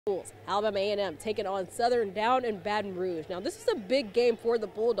Alabama A&M taking on Southern down in Baton Rouge. Now, this is a big game for the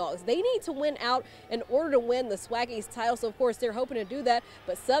Bulldogs. They need to win out in order to win the SWAC East title, so of course they're hoping to do that,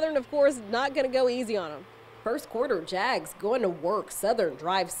 but Southern, of course, not going to go easy on them. First quarter, Jags going to work. Southern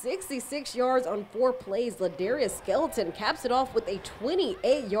drives 66 yards on 4 plays. Ladarius Skelton caps it off with a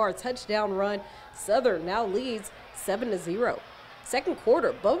 28-yard touchdown run. Southern now leads 7-0. Second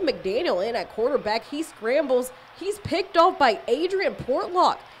quarter, Bub McDaniel in at quarterback. He scrambles. He's picked off by Adrian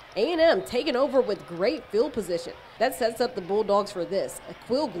Portlock. A&M taking over with great field position. That sets up the Bulldogs for this. A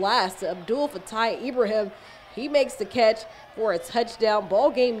quill glass to Abdul Fatai Ibrahim. He makes the catch for a touchdown.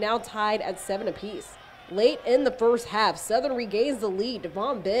 Ball game now tied at 7 apiece. Late in the first half, Southern regains the lead.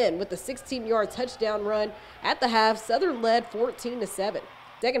 Devon Ben with a 16-yard touchdown run. At the half, Southern led 14-7.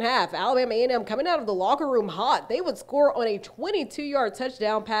 Second half, Alabama A&M coming out of the locker room hot. They would score on a 22-yard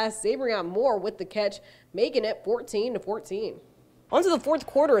touchdown pass. Xavier Moore with the catch, making it 14-14. On to the fourth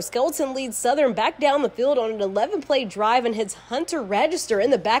quarter, Skelton leads Southern back down the field on an 11-play drive and hits Hunter Register in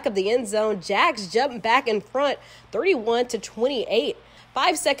the back of the end zone. Jags jump back in front, 31-28.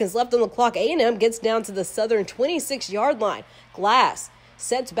 5 seconds left on the clock. A&M gets down to the Southern 26-yard line. Glass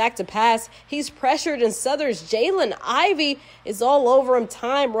sets back to pass. He's pressured, and Southern's Jalen Ivey is all over him.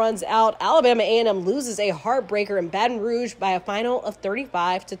 Time runs out. Alabama A&M loses a heartbreaker in Baton Rouge by a final of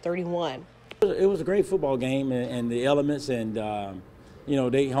 35-31. It was a great football game, and the elements, and you know,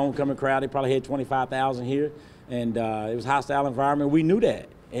 they homecoming crowd. They probably had 25,000 here, and it was a hostile environment. We knew that,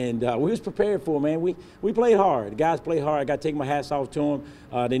 and we was prepared for it, man. We played hard. The guys played hard. I got to take my hats off to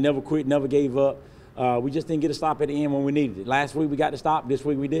them. They never quit, never gave up. We just didn't get a stop at the end when we needed it. Last week we got to stop. This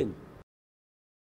week we didn't.